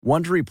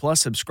Wondery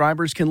Plus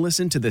subscribers can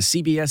listen to the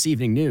CBS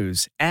Evening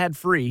News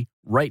ad-free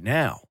right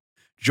now.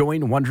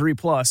 Join Wondery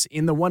Plus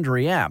in the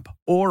Wondery app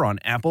or on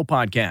Apple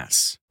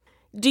Podcasts.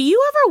 Do you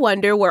ever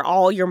wonder where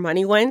all your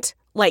money went?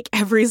 Like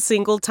every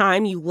single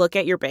time you look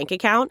at your bank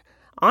account?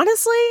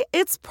 Honestly,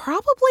 it's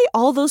probably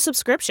all those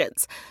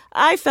subscriptions.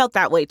 I felt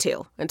that way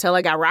too, until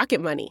I got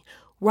Rocket Money.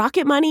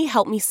 Rocket Money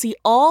helped me see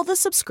all the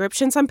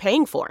subscriptions I'm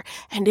paying for,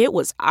 and it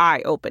was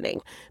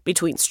eye-opening.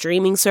 Between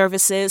streaming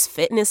services,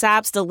 fitness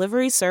apps,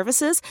 delivery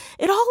services,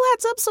 it all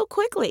adds up so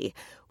quickly.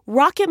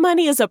 Rocket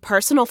Money is a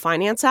personal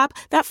finance app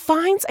that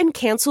finds and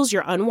cancels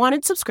your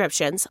unwanted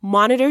subscriptions,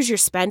 monitors your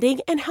spending,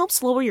 and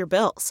helps lower your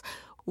bills.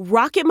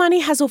 Rocket Money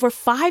has over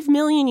 5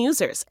 million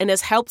users and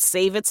has helped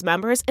save its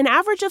members an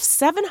average of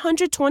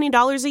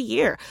 $720 a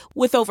year,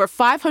 with over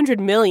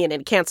 500 million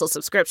in canceled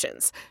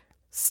subscriptions.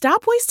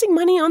 Stop wasting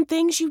money on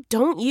things you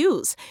don't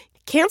use.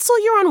 Cancel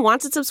your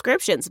unwanted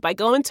subscriptions by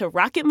going to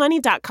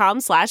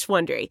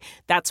rocketmoney.com/Wondery.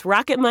 That's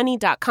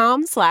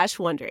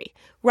rocketmoney.com/Wondery.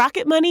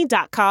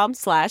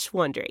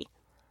 rocketmoney.com/Wondery.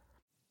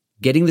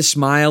 Getting the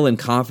smile and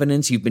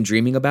confidence you've been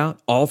dreaming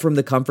about, all from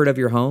the comfort of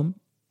your home,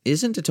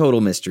 isn't a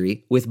total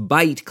mystery with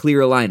Byte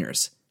clear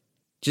aligners.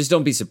 Just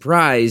don't be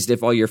surprised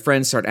if all your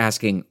friends start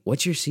asking,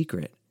 "What's your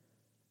secret?"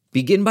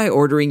 Begin by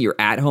ordering your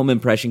at-home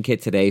impression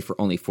kit today for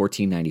only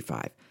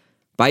 $14.95.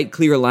 Byte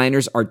clear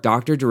aligners are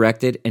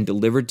doctor-directed and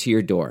delivered to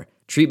your door.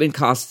 Treatment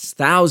costs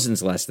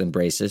thousands less than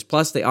braces,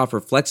 plus they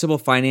offer flexible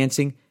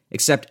financing,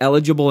 accept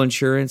eligible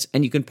insurance,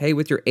 and you can pay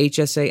with your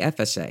HSA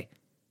FSA.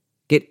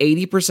 Get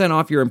 80%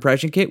 off your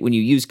impression kit when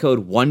you use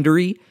code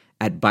WONDERY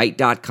at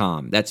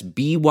Byte.com. That's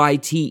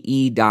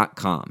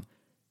BYTE.com.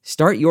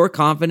 Start your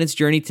confidence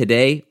journey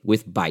today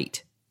with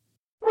Byte.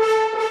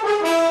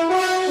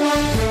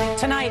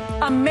 Tonight,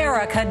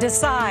 America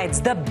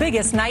decides, the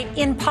biggest night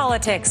in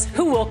politics.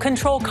 Who will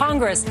control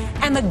Congress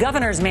and the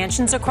governor's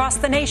mansions across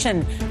the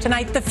nation?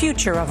 Tonight, the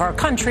future of our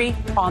country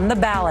on the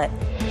ballot.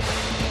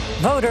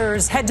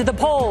 Voters head to the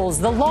polls,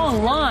 the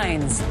long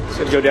lines. It's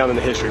going to go down in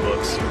the history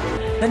books.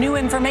 The new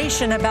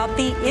information about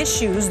the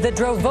issues that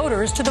drove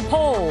voters to the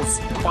polls.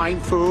 Buying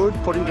food,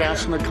 putting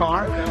gas in the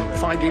car,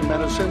 finding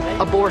medicine.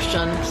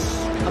 Abortion's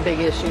a big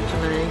issue to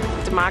me.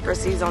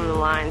 Democracy's on the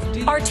line.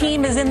 Our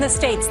team is in the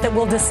states that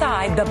will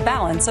decide the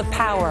balance of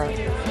power.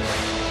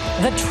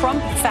 The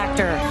Trump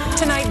factor.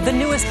 Tonight, the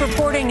newest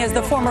reporting as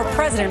the former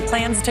president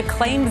plans to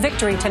claim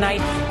victory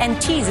tonight and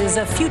teases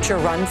a future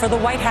run for the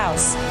White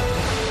House.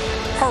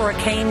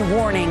 Hurricane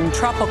warning.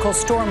 Tropical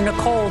storm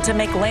Nicole to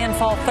make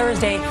landfall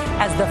Thursday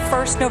as the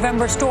first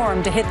November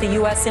storm to hit the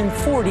U.S. in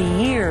 40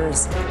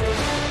 years.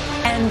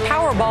 And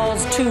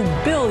Powerball's $2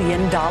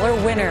 billion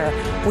winner.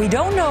 We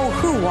don't know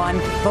who won,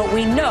 but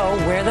we know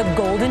where the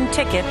golden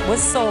ticket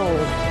was sold.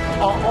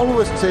 I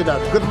always say that.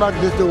 Good luck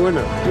is the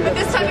winner. But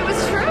this time it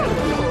was true.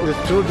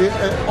 It's true.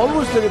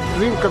 Always let a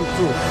dream come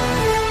true.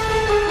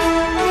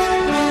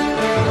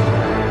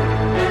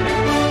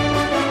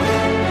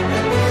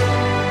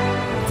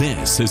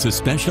 This is a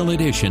special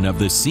edition of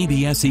the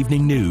CBS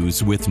Evening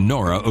News with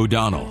Norah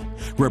O'Donnell,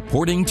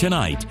 reporting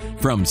tonight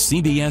from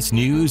CBS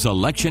News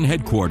Election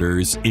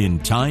Headquarters in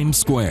Times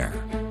Square.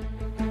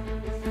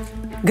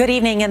 Good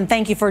evening, and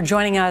thank you for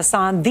joining us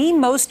on the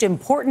most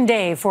important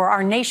day for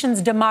our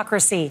nation's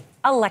democracy,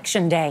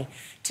 Election Day.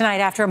 Tonight,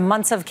 after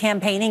months of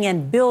campaigning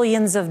and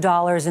billions of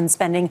dollars in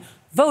spending,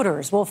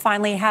 voters will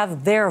finally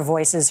have their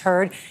voices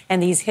heard in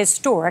these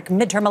historic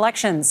midterm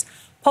elections.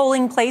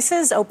 Polling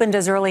places opened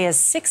as early as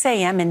 6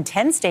 a.m. in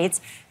 10 states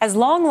as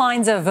long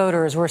lines of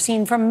voters were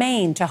seen from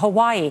Maine to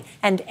Hawaii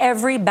and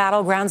every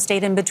battleground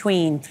state in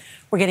between.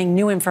 We're getting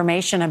new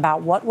information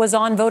about what was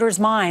on voters'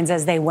 minds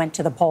as they went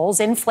to the polls.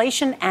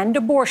 Inflation and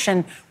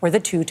abortion were the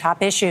two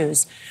top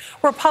issues.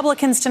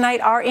 Republicans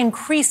tonight are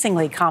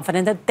increasingly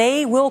confident that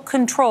they will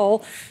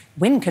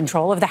win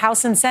control of the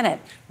House and Senate,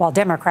 while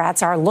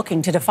Democrats are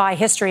looking to defy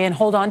history and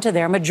hold on to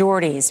their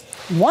majorities.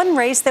 One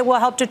race that will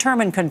help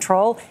determine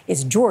control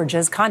is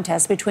Georgia's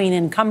contest between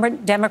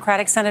incumbent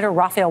Democratic Senator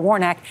Raphael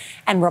Warnock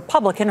and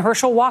Republican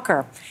Herschel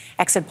Walker.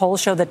 Exit polls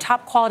show the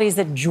top qualities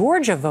that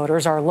Georgia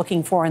voters are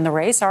looking for in the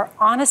race are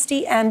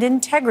honesty and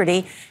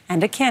integrity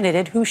and a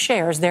candidate who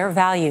shares their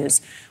values.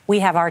 We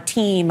have our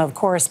team of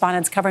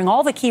correspondents covering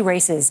all the key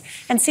races,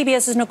 and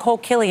CBS's Nicole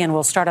Killian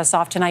will start us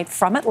off tonight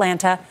from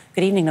Atlanta.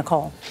 Good evening,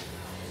 Nicole.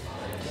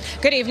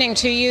 Good evening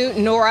to you,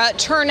 Nora.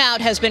 Turnout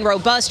has been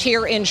robust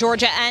here in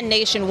Georgia and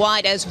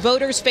nationwide as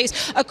voters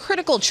face a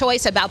critical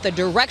choice about the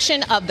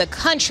direction of the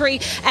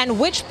country and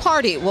which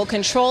party will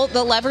control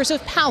the levers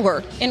of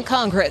power in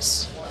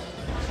Congress.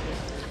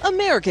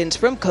 Americans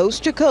from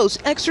coast to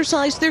coast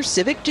exercise their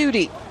civic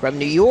duty, from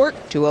New York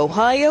to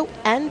Ohio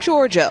and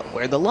Georgia,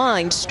 where the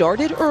lines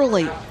started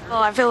early.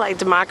 Well, I feel like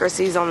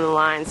democracy's on the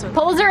line. So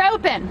polls are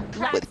open.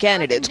 With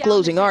candidates'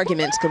 closing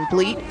arguments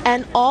complete,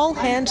 an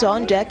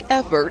all-hands-on-deck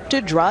effort to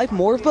drive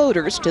more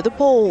voters to the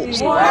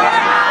polls.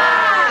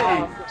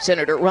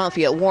 Senator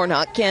Raphael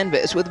Warnock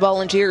canvassed with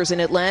volunteers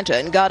in Atlanta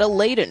and got a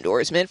late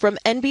endorsement from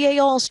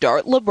NBA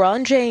All-Star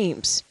LeBron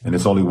James. And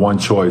it's only one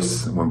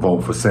choice when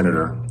voting for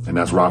senator, and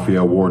that's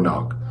Raphael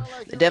Warnock.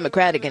 The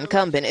Democratic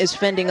incumbent is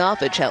fending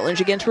off a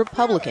challenge against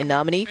Republican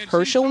nominee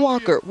Herschel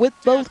Walker, with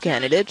both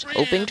candidates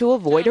hoping to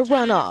avoid a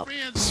runoff.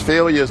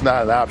 Failure is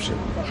not an option.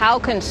 How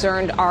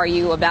concerned are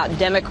you about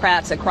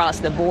Democrats across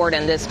the board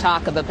and this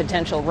talk of a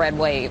potential red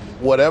wave?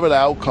 Whatever the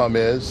outcome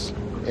is,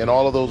 in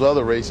all of those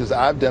other races,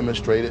 I've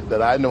demonstrated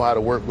that I know how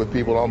to work with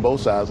people on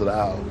both sides of the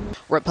aisle.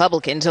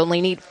 Republicans only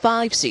need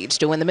 5 seats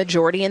to win the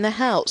majority in the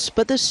House,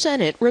 but the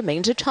Senate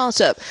remains a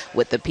toss-up,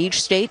 with the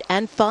Peach State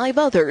and 5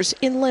 others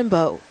in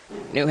limbo.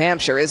 New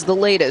Hampshire is the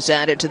latest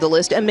added to the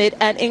list amid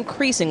an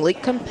increasingly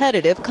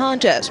competitive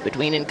contest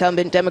between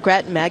incumbent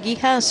Democrat Maggie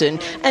Hassan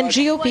and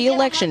GOP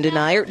election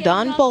denier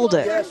Don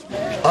Bolduc.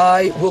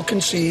 I will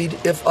concede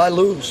if I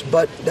lose,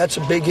 but that's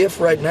a big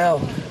if right now.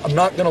 I'm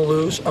not going to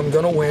lose. I'm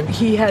going to win.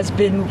 He has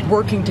been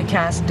working to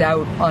cast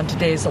doubt on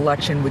today's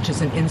election, which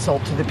is an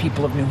insult to the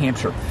people of New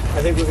Hampshire.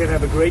 I think we're going to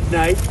have a great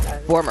night.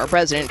 Former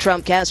President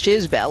Trump cast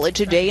his ballot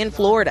today in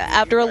Florida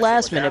after a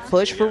last-minute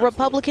push for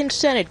Republican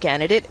Senate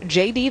candidate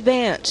J.D.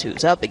 Vance,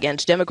 who's up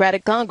against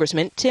Democratic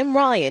Congressman Tim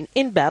Ryan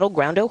in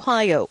battleground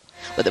Ohio.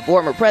 But the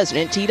former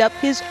president teed up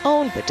his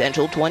own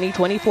potential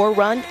 2024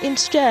 run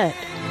instead.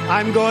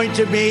 I'm going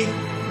to be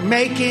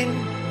making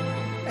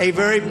a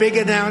very big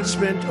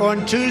announcement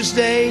on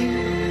Tuesday,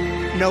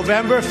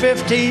 November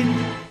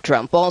 15th.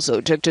 Trump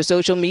also took to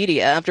social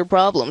media after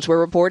problems were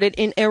reported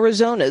in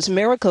Arizona's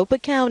Maricopa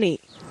County.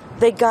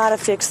 They gotta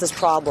fix this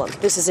problem.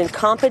 This is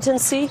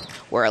incompetency.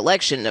 Where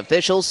election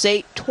officials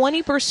say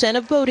 20%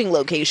 of voting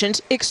locations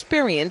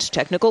experience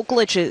technical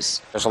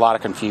glitches. There's a lot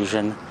of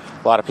confusion.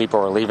 A lot of people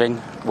are leaving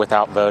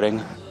without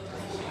voting.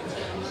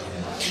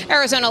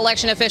 Arizona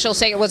election officials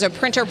say it was a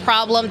printer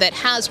problem that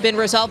has been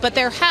resolved, but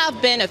there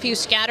have been a few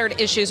scattered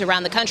issues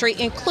around the country,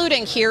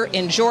 including here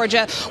in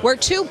Georgia, where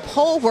 2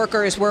 poll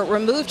workers were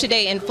removed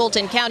today in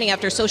Fulton County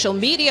after social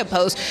media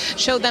posts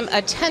showed them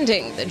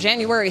attending the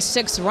January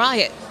 6th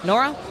riot.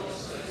 Nora?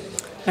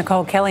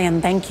 Nicole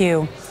Killian, thank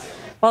you.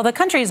 Well, the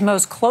country's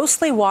most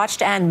closely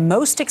watched and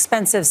most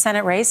expensive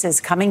Senate race is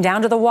coming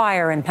down to the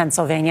wire in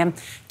Pennsylvania.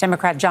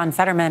 Democrat John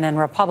Fetterman and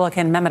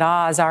Republican Mehmet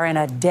Oz are in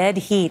a dead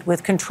heat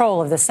with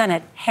control of the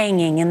Senate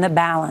hanging in the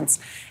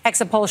balance.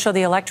 Exit polls show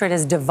the electorate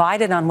is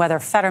divided on whether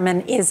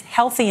Fetterman is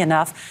healthy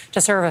enough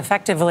to serve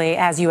effectively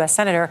as U.S.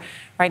 Senator.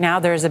 Right now,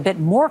 there's a bit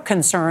more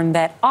concern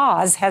that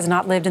Oz has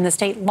not lived in the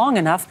state long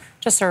enough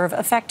to serve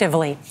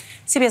effectively.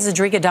 CBS's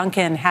Drika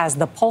Duncan has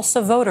the pulse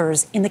of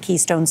voters in the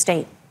Keystone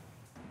State.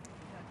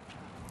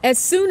 As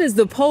soon as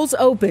the polls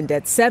opened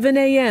at 7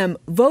 a.m.,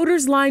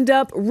 voters lined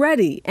up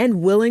ready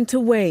and willing to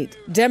wait.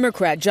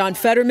 Democrat John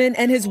Fetterman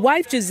and his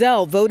wife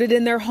Giselle voted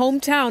in their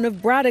hometown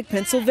of Braddock,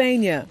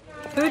 Pennsylvania.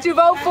 Who'd you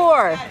vote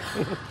for?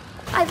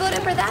 I voted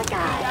for that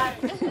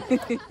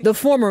guy. The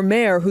former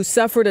mayor, who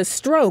suffered a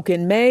stroke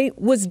in May,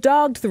 was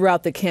dogged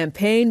throughout the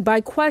campaign by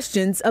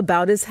questions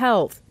about his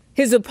health.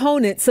 His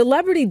opponent,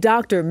 celebrity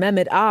doctor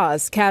Mehmet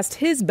Oz, cast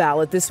his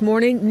ballot this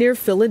morning near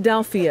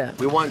Philadelphia.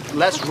 We want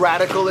less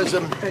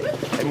radicalism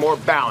and more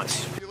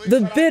balance.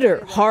 The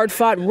bitter,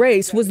 hard-fought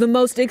race was the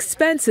most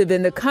expensive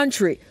in the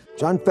country.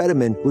 John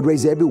Fetterman would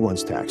raise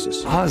everyone's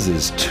taxes. Oz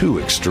is too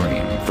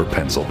extreme for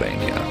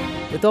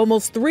Pennsylvania. With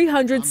almost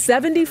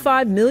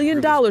 $375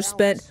 million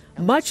spent,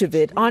 much of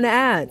it on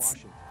ads.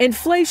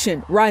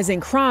 Inflation, rising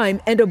crime,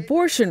 and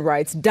abortion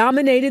rights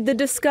dominated the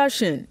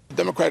discussion. The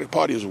Democratic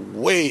Party is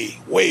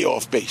way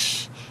off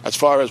base as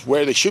far as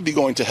where they should be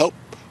going to help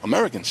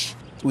Americans.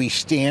 We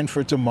stand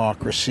for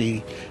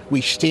democracy.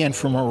 We stand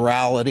for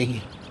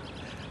morality.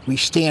 We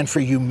stand for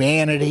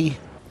humanity.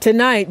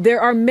 Tonight, there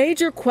are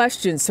major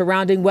questions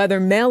surrounding whether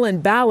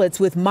mail-in ballots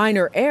with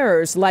minor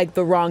errors like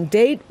the wrong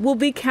date will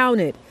be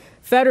counted.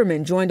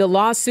 Fetterman joined a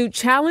lawsuit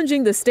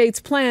challenging the state's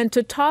plan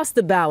to toss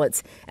the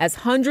ballots as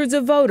hundreds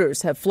of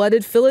voters have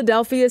flooded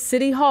Philadelphia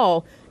City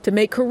Hall to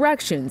make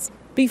corrections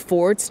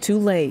before it's too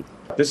late.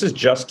 This is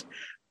just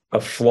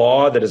a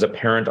flaw that is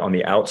apparent on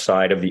the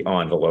outside of the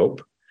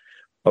envelope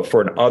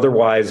for an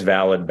otherwise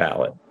valid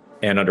ballot.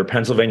 And under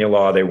Pennsylvania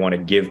law, they want to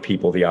give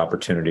people the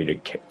opportunity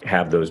to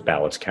have those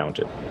ballots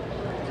counted.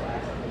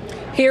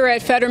 Here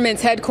at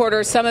Fetterman's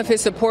headquarters, some of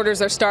his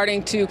supporters are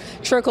starting to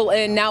trickle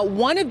in. Now,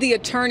 one of the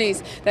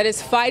attorneys that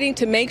is fighting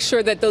to make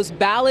sure that those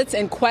ballots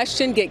in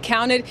question get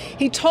counted,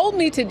 he told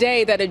me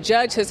today that a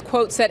judge has,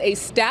 quote, set a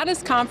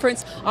status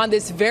conference on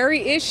this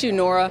very issue,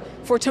 Nora,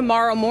 for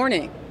tomorrow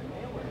morning.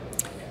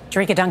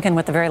 Drika Duncan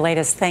with the very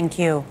latest. Thank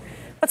you.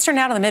 Let's turn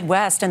now to the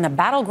Midwest and the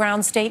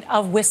battleground state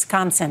of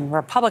Wisconsin.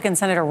 Republican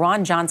Senator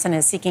Ron Johnson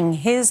is seeking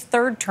his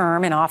 3rd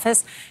term in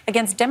office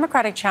against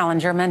Democratic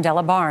challenger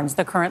Mandela Barnes,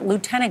 the current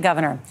lieutenant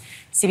governor.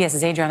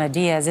 CBS's Adriana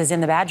Diaz is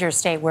in the Badger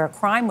State, where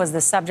crime was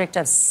the subject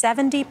of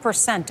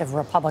 70% of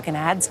Republican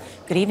ads.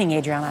 Good evening,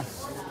 Adriana.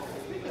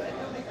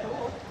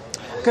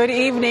 Good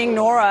evening,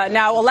 Nora.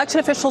 Now, election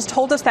officials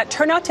told us that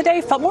turnout today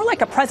felt more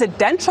like a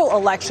presidential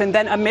election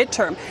than a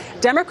midterm.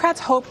 Democrats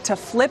hope to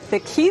flip the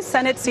key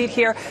Senate seat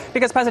here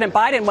because President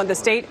Biden won the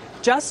state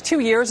just 2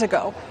 years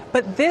ago.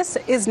 But this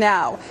is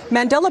now.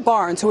 Mandela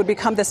Barnes, who would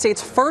become the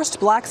state's first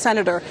black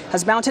senator,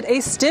 has mounted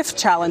a stiff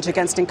challenge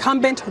against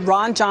incumbent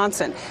Ron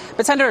Johnson.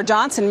 But Senator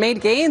Johnson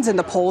made gains in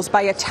the polls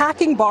by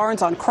attacking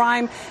Barnes on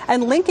crime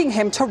and linking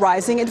him to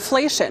rising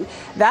inflation.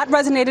 That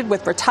resonated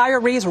with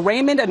retirees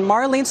Raymond and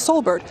Marlene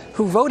Solbert,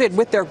 who voted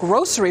with their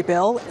grocery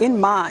bill in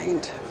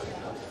mind.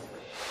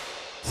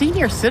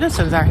 Senior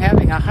citizens are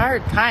having a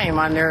hard time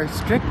on their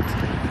strict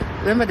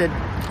limited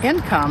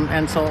income,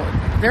 and so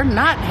they're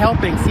not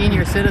helping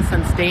senior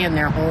citizens stay in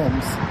their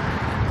homes.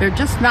 They're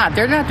just not.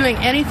 They're not doing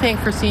anything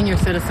for senior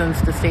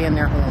citizens to stay in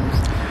their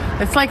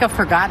homes. It's like a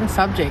forgotten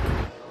subject.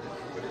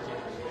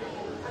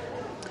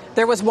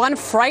 There was one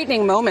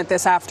frightening moment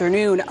this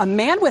afternoon. A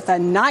man with a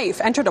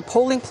knife entered a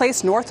polling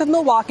place north of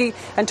Milwaukee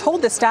and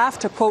told the staff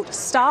to, quote,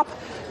 stop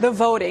the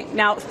voting.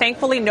 Now,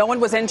 thankfully, no one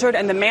was injured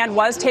and the man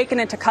was taken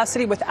into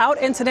custody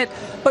without incident,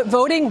 but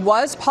voting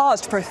was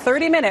paused for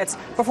 30 minutes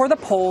before the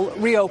poll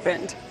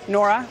reopened.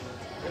 Nora?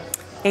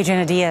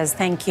 Adriana Diaz,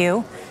 thank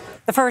you.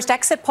 The first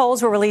exit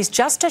polls were released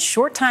just a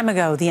short time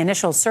ago. The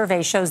initial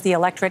survey shows the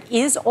electorate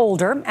is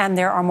older and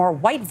there are more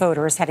white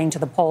voters heading to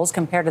the polls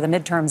compared to the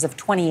midterms of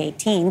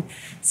 2018.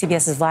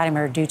 CBS's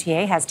Vladimir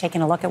Duthier has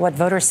taken a look at what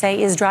voters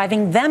say is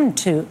driving them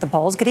to the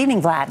polls. Good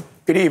evening, Vlad.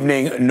 Good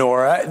evening,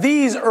 Nora.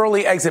 These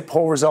early exit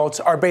poll results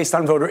are based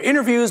on voter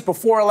interviews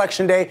before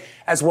Election Day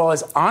as well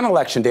as on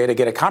Election Day to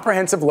get a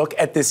comprehensive look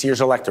at this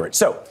year's electorate.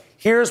 So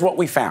here's what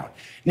we found.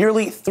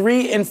 Nearly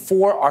 3 in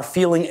 4 are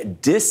feeling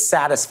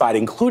dissatisfied,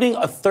 including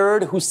a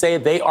third who say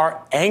they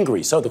are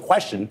angry. So the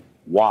question,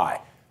 why?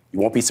 You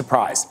won't be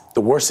surprised.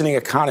 The worsening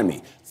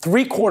economy.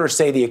 3/4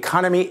 say the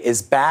economy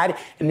is bad,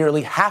 and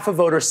nearly half of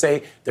voters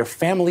say their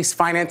family's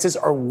finances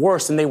are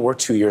worse than they were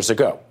 2 years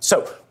ago.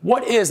 So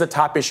what is the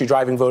top issue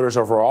driving voters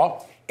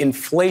overall?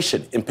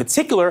 Inflation, in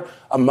particular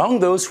among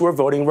those who are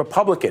voting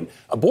Republican.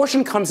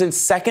 Abortion comes in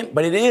second,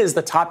 but it is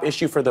the top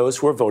issue for those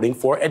who are voting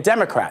for a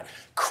Democrat.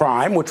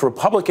 Crime, which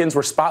Republicans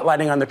were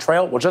spotlighting on the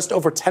trail, well, just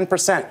over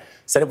 10%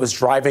 said it was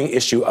driving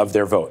issue of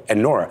their vote.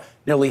 And Nora,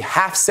 nearly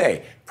half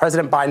say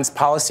President Biden's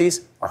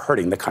policies are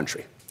hurting the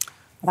country.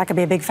 Well, that could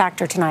be a big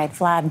factor tonight,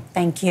 Vlad.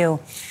 Thank you.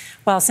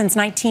 Well, since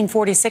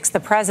 1946,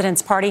 the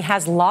president's party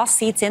has lost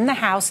seats in the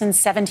House in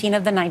 17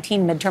 of the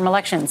 19 midterm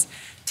elections.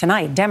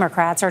 Tonight,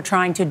 Democrats are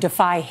trying to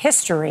defy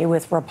history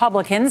with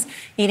Republicans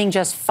needing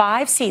just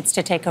 5 seats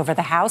to take over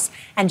the House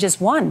and just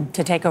 1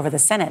 to take over the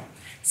Senate.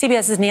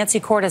 CBS's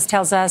Nancy Cordes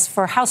tells us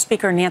for House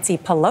Speaker Nancy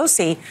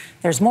Pelosi,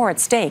 there's more at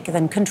stake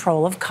than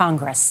control of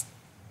Congress.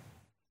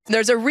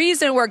 There's a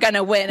reason we're going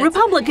to win.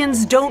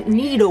 Republicans don't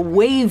need a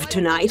wave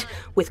tonight.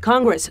 With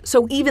Congress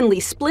so evenly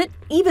split,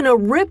 even a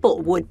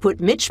ripple would put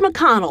Mitch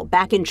McConnell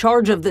back in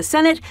charge of the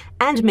Senate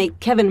and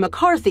make Kevin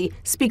McCarthy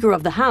Speaker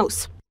of the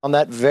House. On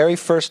that very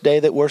first day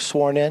that we're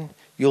sworn in,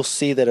 you'll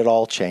see that it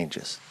all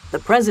changes. The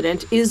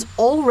president is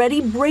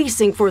already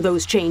bracing for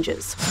those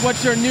changes.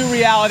 What's your new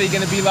reality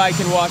going to be like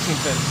in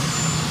Washington?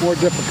 More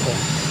difficult.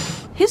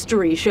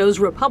 History shows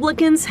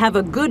Republicans have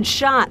a good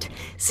shot.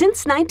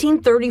 Since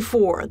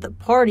 1934, the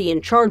party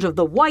in charge of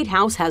the White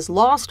House has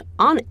lost,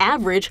 on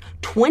average,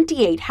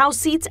 28 House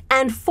seats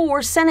and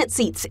 4 Senate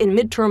seats in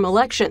midterm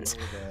elections,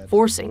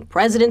 forcing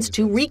presidents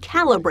to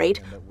recalibrate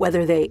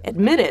whether they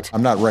admit it.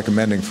 I'm not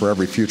recommending for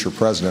every future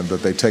president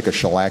that they take a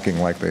shellacking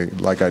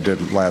like I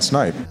did last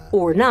night.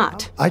 Or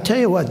not. I tell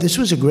you what, this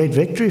was a great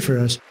victory for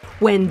us.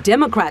 When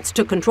Democrats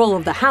took control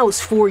of the House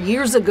 4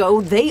 years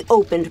ago, they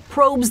opened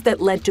probes that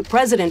led to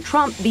President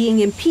Trump being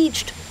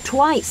impeached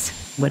twice.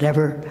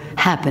 Whatever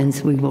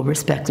happens, we will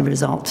respect the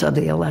results of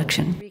the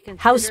election.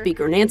 House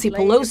Speaker Nancy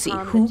Pelosi,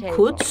 who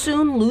could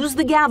soon lose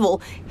the gavel,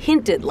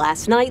 hinted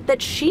last night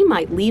that she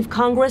might leave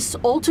Congress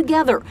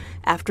altogether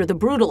after the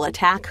brutal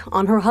attack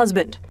on her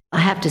husband. I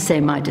have to say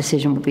my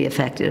decision will be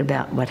affected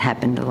about what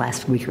happened the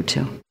last week or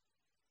two.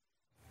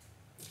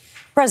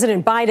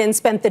 President Biden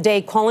spent the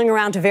day calling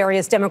around to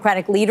various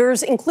Democratic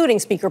leaders, including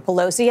Speaker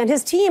Pelosi, and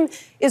his team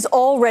is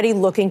already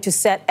looking to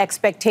set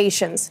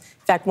expectations.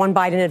 In fact, one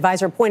Biden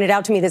advisor pointed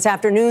out to me this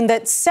afternoon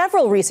that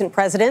several recent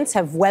presidents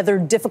have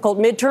weathered difficult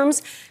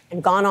midterms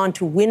and gone on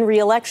to win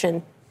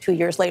re-election 2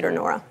 years later,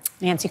 Nora.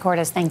 Nancy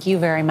Cordes, thank you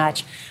very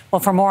much. Well,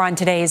 for more on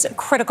today's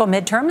critical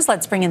midterms,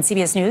 let's bring in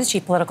CBS News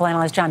Chief Political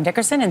Analyst John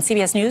Dickerson and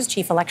CBS News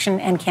Chief Election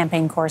and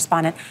Campaign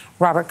Correspondent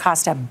Robert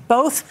Costa.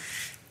 Both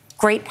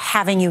great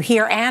having you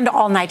here and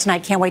all night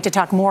tonight. Can't wait to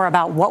talk more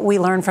about what we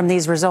learned from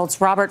these results.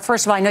 Robert,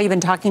 first of all, I know you've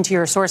been talking to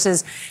your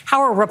sources.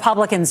 How are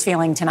Republicans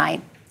feeling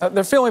tonight?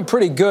 They're feeling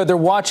pretty good. They're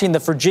watching the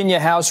Virginia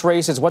House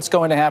races, what's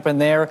going to happen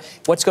there,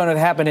 what's going to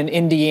happen in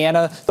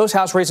Indiana. Those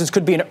House races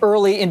could be an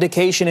early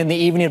indication in the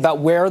evening about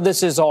where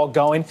this is all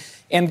going.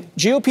 And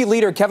GOP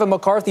leader Kevin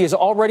McCarthy is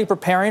already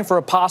preparing for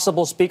a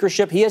possible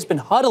speakership. He has been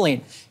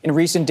huddling in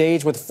recent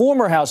days with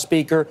former House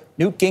Speaker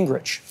Newt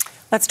Gingrich.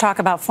 Let's talk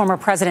about former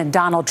President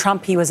Donald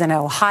Trump. He was in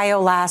Ohio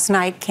last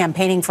night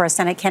campaigning for a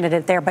Senate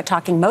candidate there, but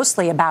talking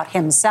mostly about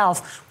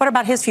himself. What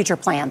about his future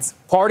plans?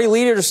 Party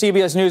leader,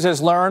 CBS News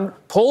has learned,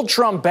 pulled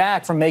Trump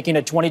back from making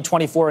a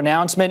 2024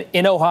 announcement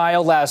in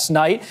Ohio last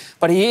night,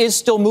 but he is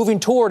still moving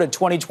toward a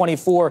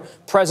 2024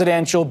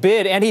 presidential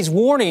bid, and he's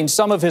warning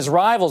some of his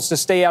rivals to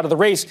stay out of the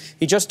race.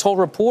 He just told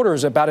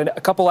reporters about it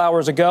a couple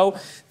hours ago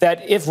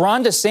that if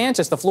Ron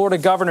DeSantis, the Florida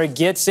governor,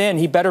 gets in,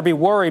 he better be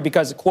worried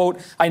because, quote,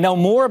 I know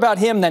more about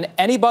him than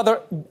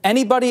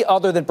anybody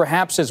other than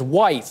perhaps his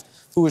wife,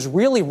 who is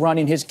really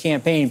running his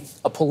campaign.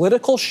 A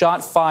political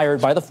shot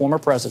fired by the former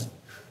president.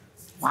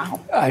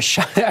 Wow. A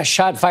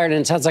shot fired,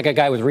 and it sounds like a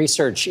guy with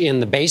research in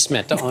the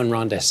basement on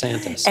Ron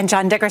DeSantis. And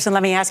John Dickerson,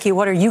 let me ask you,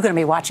 what are you going to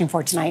be watching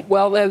for tonight?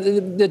 Well,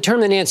 the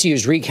term that Nancy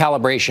used,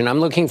 recalibration,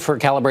 I'm looking for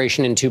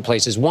calibration in two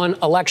places. One,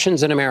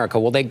 elections in America.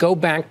 Will they go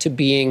back to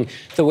being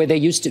the way they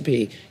used to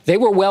be? They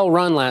were well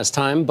run last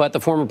time, but the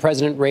former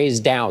president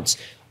raised doubts.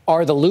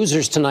 Are the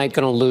losers tonight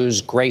going to lose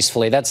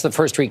gracefully? That's the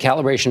first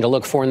recalibration to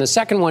look for. And the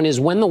second one is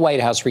when the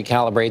White House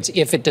recalibrates,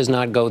 if it does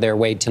not go their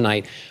way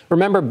tonight.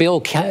 Remember,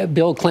 Bill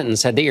Clinton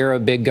said the era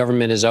of big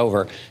government is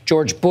over.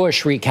 George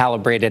Bush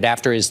recalibrated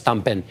after his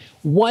thumping.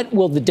 What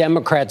will the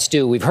Democrats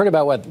do? We've heard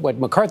about what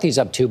McCarthy's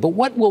up to, but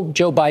what will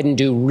Joe Biden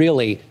do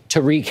really to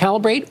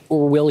recalibrate,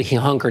 or will he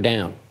hunker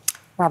down?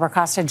 Robert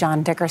Costa,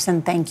 John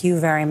Dickerson, thank you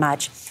very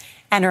much.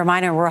 And a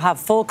reminder, we'll have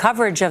full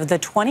coverage of the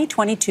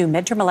 2022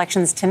 midterm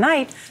elections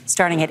tonight,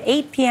 starting at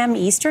 8 p.m.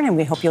 Eastern, and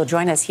we hope you'll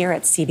join us here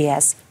at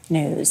CBS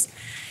News.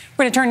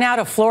 We're going to turn now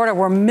to Florida,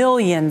 where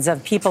millions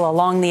of people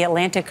along the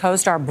Atlantic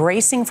coast are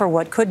bracing for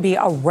what could be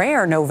a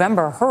rare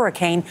November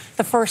hurricane,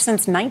 the first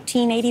since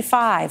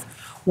 1985.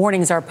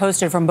 Warnings are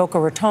posted from Boca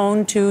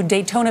Raton to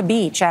Daytona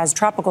Beach as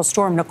Tropical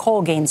Storm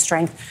Nicole gains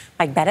strength.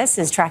 Mike Bettis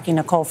is tracking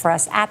Nicole for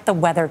us at the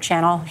Weather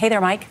Channel. Hey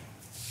there, Mike.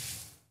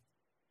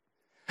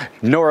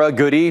 Nora,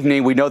 good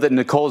evening. We know that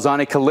Nicole's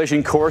on a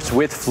collision course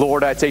with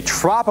Florida. It's a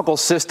tropical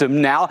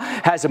system now,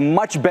 has a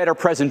much better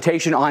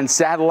presentation on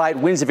satellite.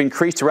 Winds have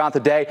increased throughout the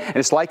day, and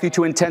it's likely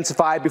to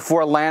intensify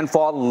before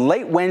landfall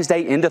late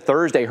Wednesday into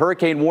Thursday.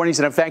 Hurricane warnings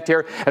in effect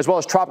here, as well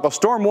as tropical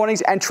storm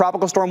warnings and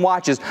tropical storm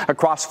watches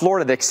across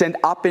Florida that extend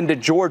up into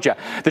Georgia.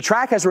 The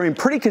track has remained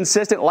pretty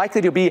consistent, likely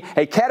to be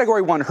a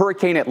Category 1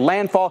 hurricane at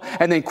landfall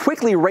and then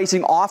quickly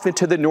racing off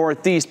into the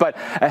northeast, but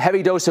a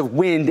heavy dose of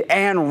wind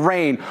and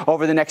rain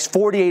over the next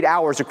 48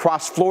 hours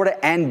across Florida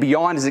and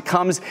beyond as it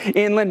comes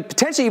inland,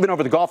 potentially even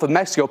over the Gulf of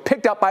Mexico,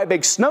 picked up by a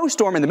big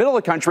snowstorm in the middle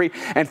of the country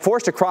and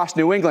forced across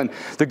New England.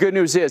 The good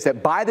news is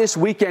that by this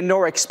weekend,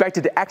 Nora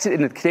expected to exit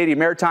into the Canadian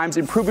Maritimes,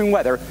 improving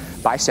weather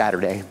by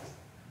Saturday.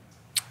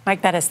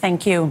 Mike Bettis,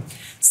 thank you.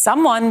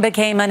 Someone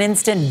became an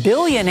instant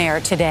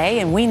billionaire today,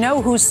 and we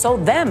know who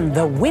sold them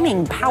the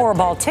winning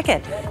Powerball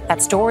ticket.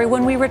 That story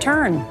when we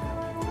return.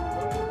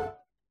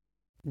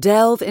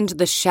 Delve into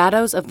the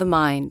shadows of the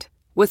mind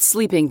with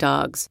Sleeping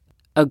Dogs,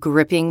 a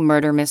gripping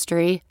murder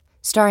mystery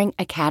starring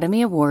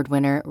Academy Award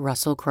winner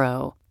Russell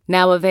Crowe.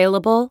 Now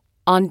available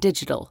on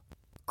digital.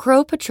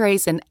 Crowe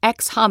portrays an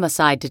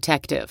ex-homicide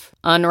detective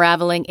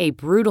unraveling a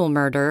brutal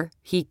murder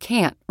he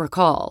can't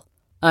recall.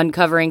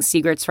 Uncovering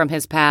secrets from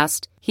his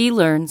past, he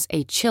learns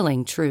a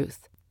chilling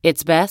truth.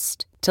 It's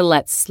best to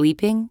let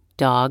sleeping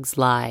dogs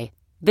lie.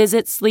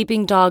 Visit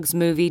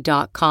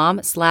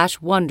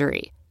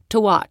sleepingdogsmovie.com/Wondery to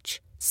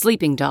watch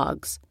Sleeping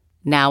Dogs,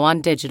 now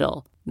on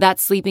digital.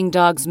 That's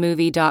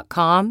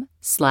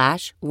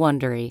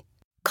sleepingdogsmovie.com/Wondery.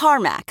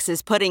 CarMax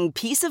is putting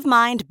peace of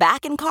mind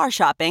back in car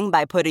shopping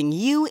by putting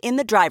you in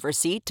the driver's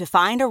seat to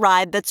find a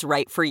ride that's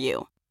right for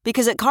you.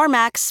 Because at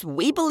CarMax,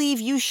 we believe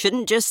you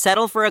shouldn't just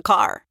settle for a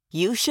car.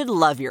 You should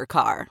love your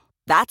car.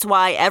 That's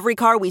why every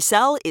car we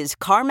sell is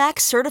CarMax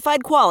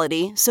certified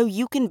quality, so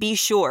you can be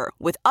sure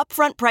with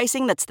upfront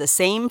pricing that's the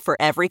same for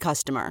every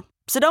customer.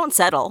 So don't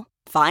settle.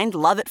 Find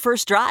love at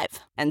first drive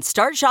and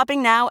start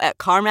shopping now at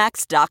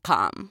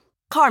CarMax.com.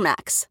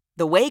 CarMax,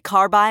 the way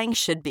car buying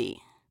should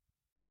be.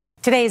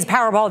 Today's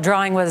Powerball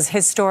drawing was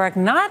historic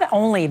not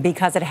only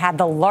because it had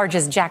the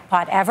largest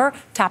jackpot ever,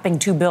 topping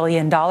 $2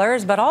 billion,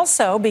 but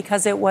also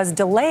because it was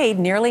delayed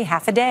nearly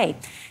half a day.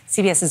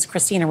 CBS's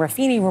Christina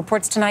Ruffini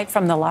reports tonight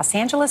from the Los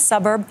Angeles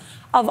suburb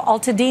of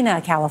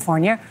Altadena,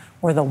 California,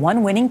 where the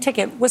one winning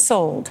ticket was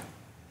sold.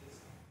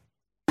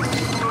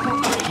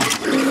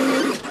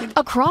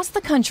 Across the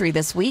country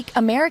this week,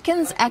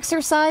 Americans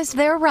exercised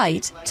their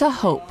right to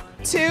hope.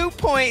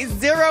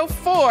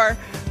 $2.04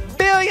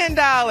 billion.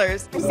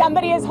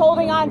 Somebody is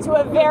holding on to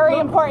a very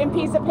important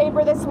piece of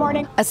paper this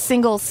morning. A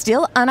single,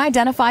 still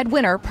unidentified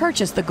winner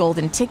purchased the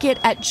golden ticket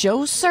at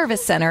Joe's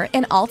Service Center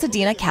in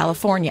Altadena,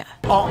 California.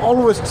 I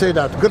always say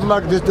that. Good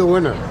luck, this is the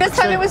winner. This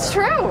time it was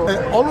true.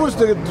 Always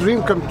the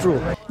dream come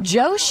true.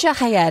 Joe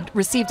Shahayed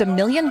received $1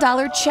 million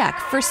check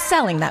for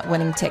selling that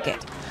winning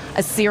ticket.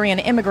 A Syrian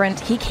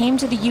immigrant, he came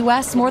to the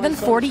U.S. more than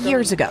 40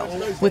 years ago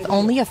with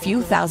only a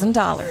few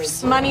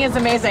 $1,000s. Money is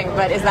amazing,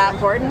 but is that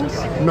important?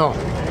 No.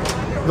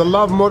 The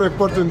love more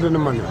important than the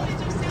money.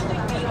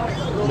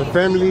 The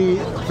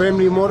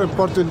family more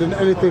important than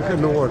anything in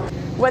the world.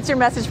 What's your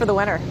message for the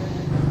winner?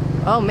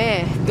 Oh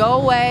man,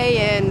 go away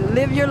and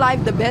live your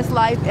life, the best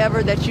life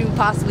ever that you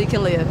possibly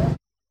can live.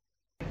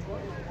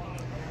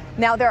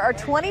 Now, there are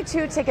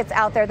 22 tickets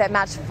out there that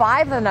match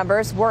 5 of the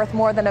numbers worth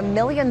more than $1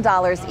 million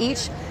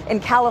each. In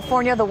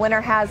California, the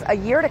winner has a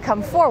year to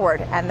come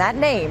forward, and that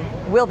name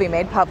will be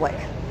made public.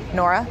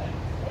 Nora?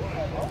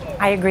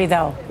 I agree,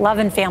 though. Love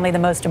and family, the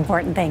most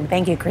important thing.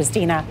 Thank you,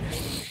 Christina.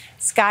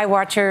 Sky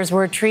watchers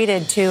were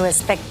treated to a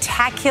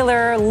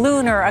spectacular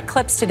lunar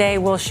eclipse today.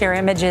 We'll share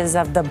images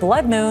of the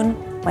blood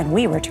moon when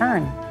we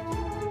return.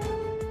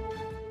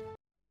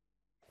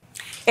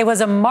 It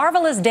was a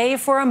marvelous day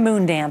for a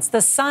moon dance.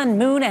 The sun,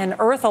 moon, and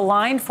earth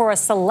aligned for a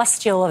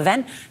celestial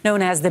event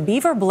known as the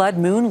Beaver Blood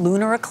Moon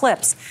Lunar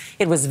Eclipse.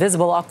 It was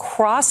visible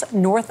across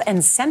North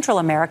and Central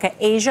America,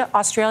 Asia,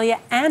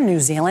 Australia, and New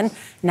Zealand.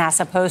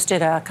 NASA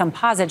posted a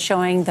composite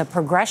showing the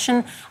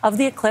progression of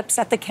the eclipse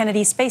at the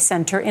Kennedy Space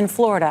Center in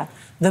Florida.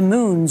 The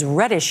moon's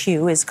reddish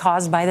hue is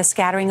caused by the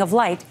scattering of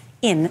light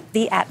in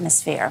the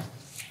atmosphere.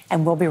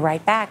 And we'll be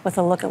right back with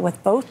a look at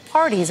what both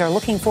parties are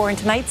looking for in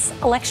tonight's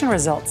election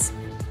results.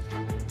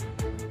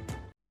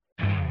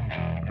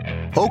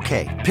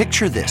 Okay,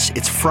 picture this.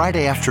 It's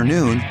Friday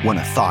afternoon when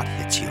a thought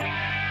hits you.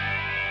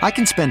 I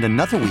can spend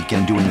another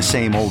weekend doing the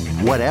same old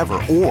whatever,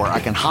 or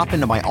I can hop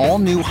into my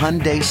all-new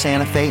Hyundai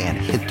Santa Fe and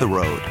hit the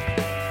road.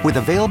 With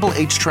available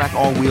H-Track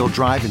all-wheel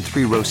drive and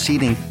 3-row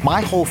seating, my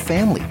whole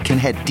family can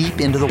head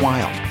deep into the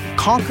wild.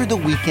 Conquer the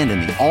weekend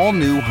in the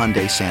all-new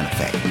Hyundai Santa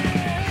Fe.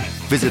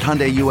 Visit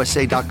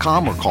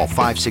HyundaiUSA.com or call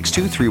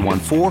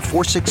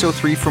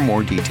 562-314-4603 for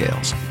more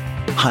details.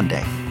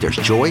 Hyundai, there's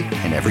joy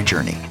in every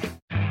journey.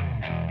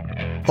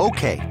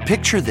 Okay,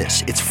 picture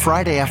this. It's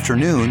Friday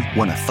afternoon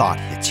when a thought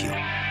hits you.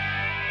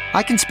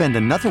 I can spend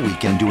another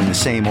weekend doing the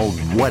same old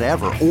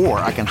whatever, or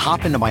I can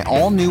hop into my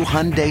all-new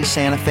Hyundai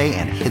Santa Fe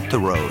and hit the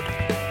road.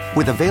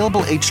 With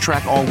available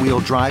H-Track all-wheel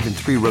drive and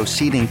 3-row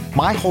seating,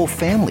 my whole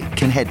family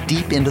can head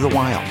deep into the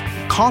wild.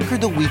 Conquer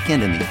the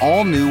weekend in the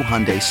all-new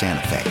Hyundai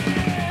Santa Fe.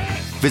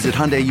 Visit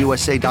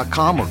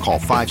HyundaiUSA.com or call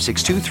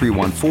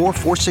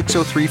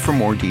 562-314-4603 for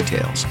more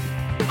details.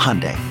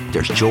 Hyundai,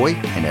 there's joy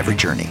in every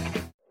journey.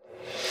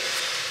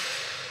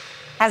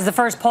 As the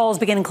first polls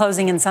begin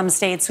closing in some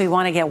states, we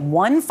want to get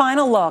one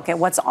final look at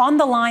what's on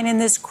the line in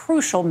this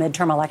crucial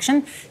midterm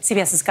election.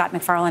 CBS's Scott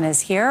MacFarlane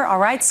is here. All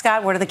right,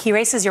 Scott, what are the key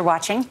races you're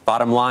watching?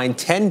 Bottom line,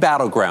 10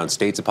 battleground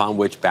states upon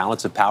which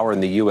balance of power in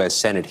the U.S.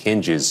 Senate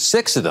hinges.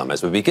 6 of them,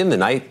 as we begin the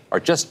night,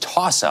 are just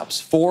toss-ups.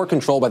 4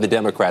 controlled by the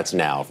Democrats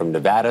now, from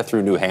Nevada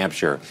through New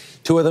Hampshire.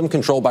 2 of them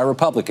controlled by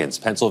Republicans,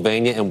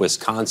 Pennsylvania and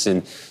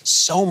Wisconsin.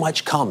 So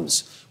much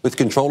comes with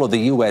control of the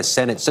U.S.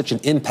 Senate, such an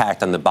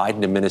impact on the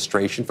Biden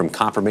administration, from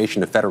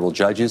confirmation of federal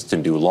judges to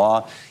new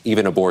law,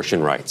 even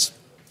abortion rights.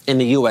 In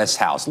the U.S.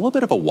 House, a little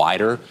bit of a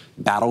wider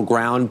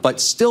battleground,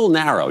 but still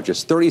narrow.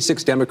 Just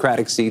 36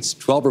 Democratic seats,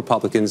 12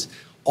 Republicans.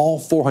 All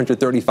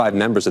 435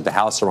 members of the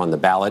House are on the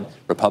ballot.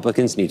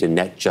 Republicans need to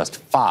net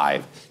just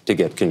 5 to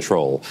get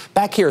control.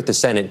 Back here at the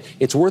Senate,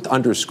 it's worth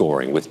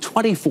underscoring, with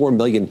 24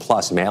 million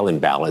plus mail-in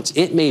ballots,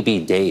 it may be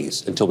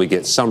days until we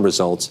get some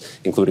results,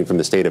 including from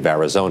the state of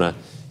Arizona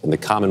and the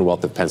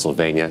Commonwealth of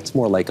Pennsylvania. It's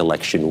more like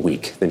election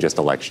week than just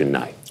election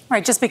night.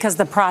 Right, just because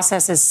the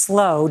process is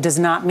slow does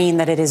not mean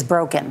that it is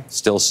broken.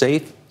 Still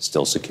safe,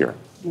 still secure.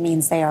 It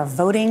means they are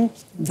voting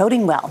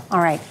well. All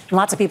right. And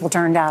lots of people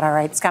turned out. All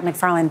right. Scott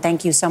MacFarlane,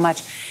 thank you so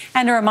much.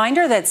 And a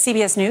reminder that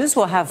CBS News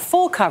will have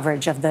full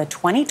coverage of the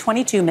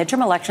 2022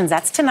 midterm elections.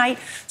 That's tonight,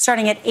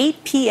 starting at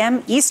 8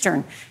 p.m.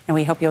 Eastern. And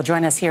we hope you'll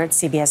join us here at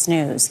CBS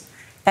News.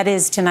 That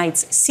is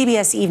tonight's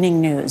CBS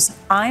Evening News.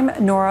 I'm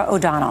Nora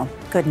O'Donnell.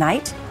 Good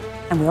night,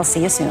 and we'll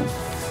see you soon.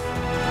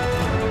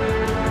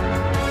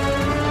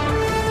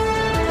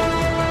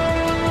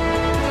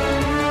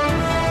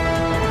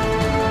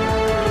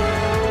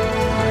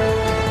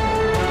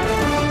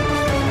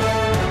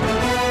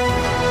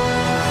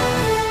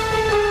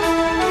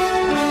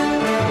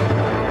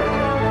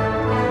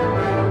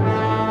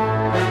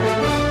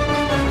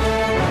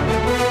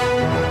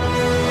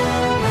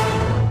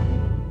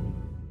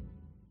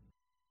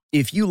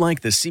 If you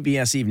like the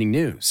CBS Evening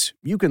News,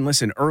 you can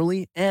listen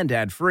early and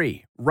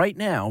ad-free right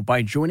now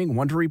by joining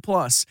Wondery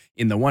Plus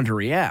in the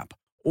Wondery app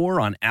or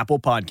on Apple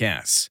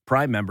Podcasts.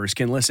 Prime members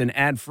can listen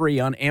ad-free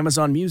on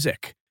Amazon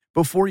Music.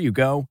 Before you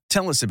go,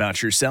 tell us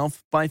about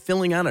yourself by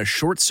filling out a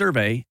short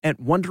survey at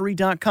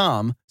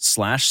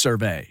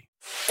Wondery.com/survey.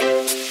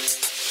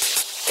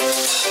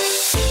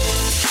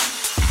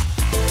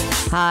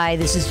 Hi,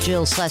 this is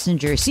Jill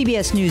Schlesinger,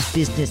 CBS News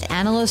business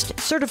analyst,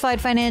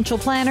 certified financial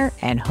planner,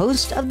 and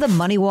host of the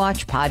Money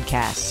Watch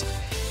podcast.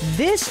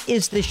 This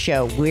is the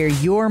show where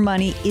your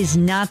money is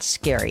not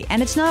scary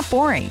and it's not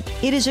boring.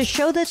 It is a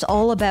show that's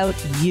all about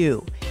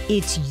you.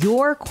 It's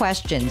your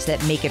questions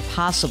that make it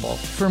possible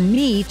for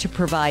me to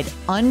provide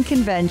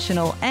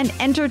unconventional and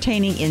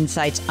entertaining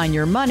insights on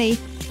your money,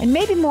 and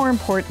maybe more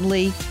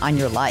importantly, on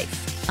your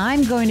life.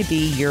 I'm going to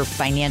be your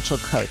financial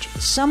coach,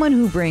 someone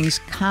who brings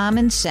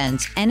common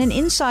sense and an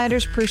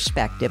insider's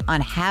perspective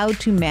on how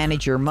to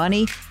manage your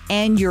money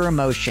and your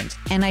emotions.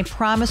 And I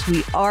promise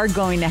we are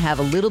going to have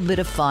a little bit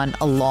of fun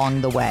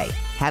along the way.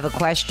 Have a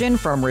question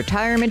from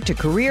retirement to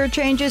career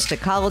changes to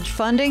college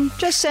funding?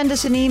 Just send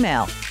us an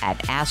email at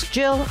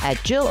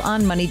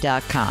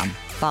AskJill@JillOnMoney.com.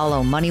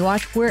 Follow Money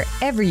Watch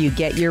wherever you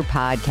get your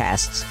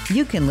podcasts.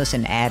 You can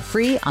listen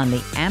ad-free on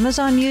the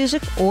Amazon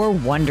Music or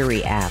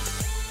Wondery app.